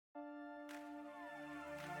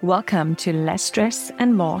Welcome to Less Stress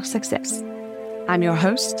and More Success. I'm your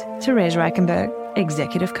host, Therese Reichenberg,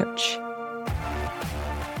 Executive Coach.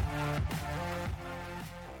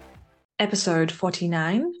 Episode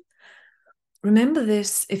 49. Remember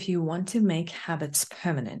this if you want to make habits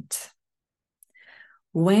permanent.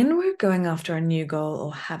 When we're going after a new goal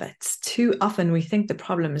or habits, too often we think the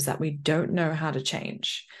problem is that we don't know how to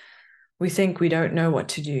change. We think we don't know what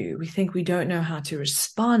to do. We think we don't know how to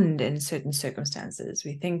respond in certain circumstances.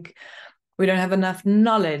 We think we don't have enough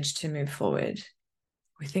knowledge to move forward.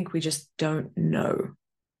 We think we just don't know.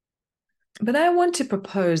 But I want to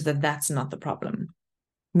propose that that's not the problem.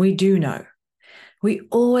 We do know. We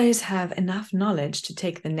always have enough knowledge to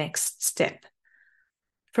take the next step.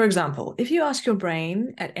 For example, if you ask your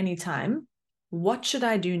brain at any time, what should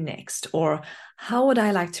I do next? Or how would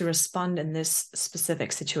I like to respond in this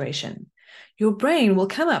specific situation? Your brain will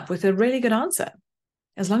come up with a really good answer,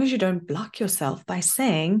 as long as you don't block yourself by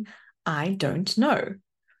saying, I don't know.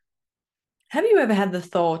 Have you ever had the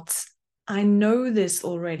thought, I know this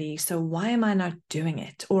already, so why am I not doing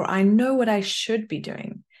it? Or I know what I should be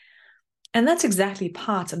doing. And that's exactly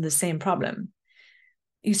part of the same problem.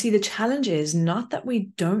 You see, the challenge is not that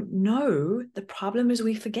we don't know, the problem is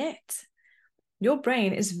we forget. Your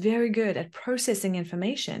brain is very good at processing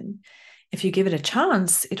information. If you give it a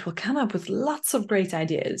chance, it will come up with lots of great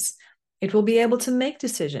ideas. It will be able to make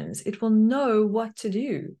decisions. It will know what to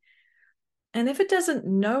do. And if it doesn't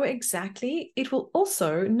know exactly, it will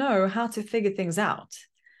also know how to figure things out.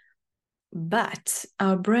 But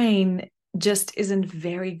our brain just isn't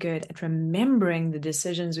very good at remembering the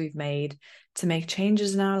decisions we've made to make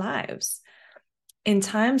changes in our lives. In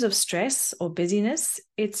times of stress or busyness,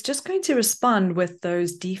 it's just going to respond with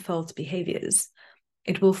those default behaviors.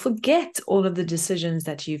 It will forget all of the decisions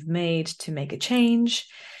that you've made to make a change.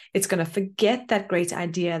 It's going to forget that great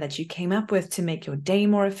idea that you came up with to make your day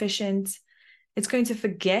more efficient. It's going to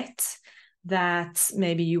forget that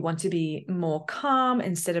maybe you want to be more calm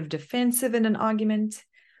instead of defensive in an argument.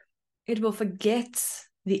 It will forget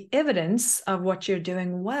the evidence of what you're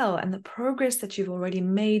doing well and the progress that you've already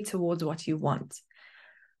made towards what you want.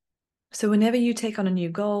 So whenever you take on a new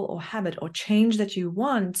goal or habit or change that you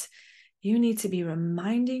want, you need to be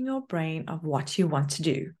reminding your brain of what you want to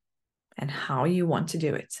do and how you want to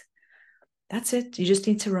do it. That's it. You just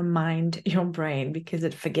need to remind your brain because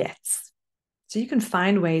it forgets. So you can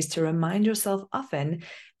find ways to remind yourself often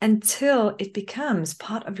until it becomes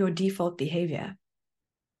part of your default behavior.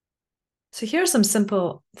 So here are some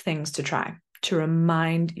simple things to try to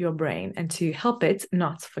remind your brain and to help it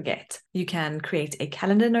not forget. You can create a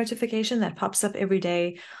calendar notification that pops up every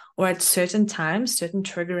day or at certain times, certain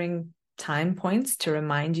triggering time points to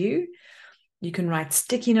remind you. You can write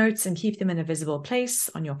sticky notes and keep them in a visible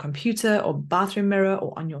place on your computer or bathroom mirror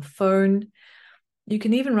or on your phone. You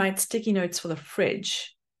can even write sticky notes for the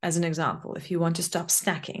fridge, as an example, if you want to stop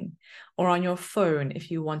snacking, or on your phone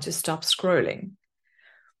if you want to stop scrolling.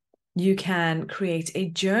 You can create a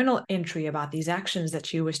journal entry about these actions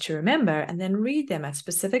that you wish to remember and then read them at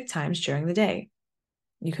specific times during the day.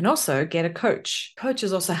 You can also get a coach.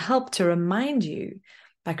 Coaches also help to remind you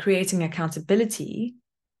by creating accountability,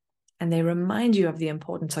 and they remind you of the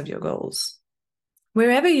importance of your goals.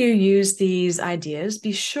 Wherever you use these ideas,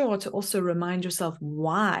 be sure to also remind yourself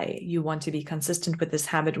why you want to be consistent with this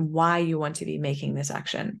habit, why you want to be making this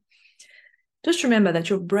action. Just remember that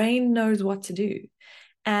your brain knows what to do.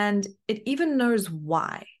 And it even knows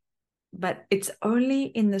why, but it's only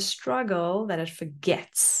in the struggle that it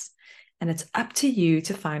forgets. And it's up to you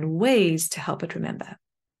to find ways to help it remember.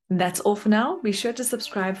 That's all for now. Be sure to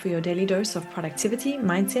subscribe for your daily dose of productivity,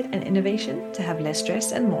 mindset, and innovation to have less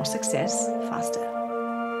stress and more success faster.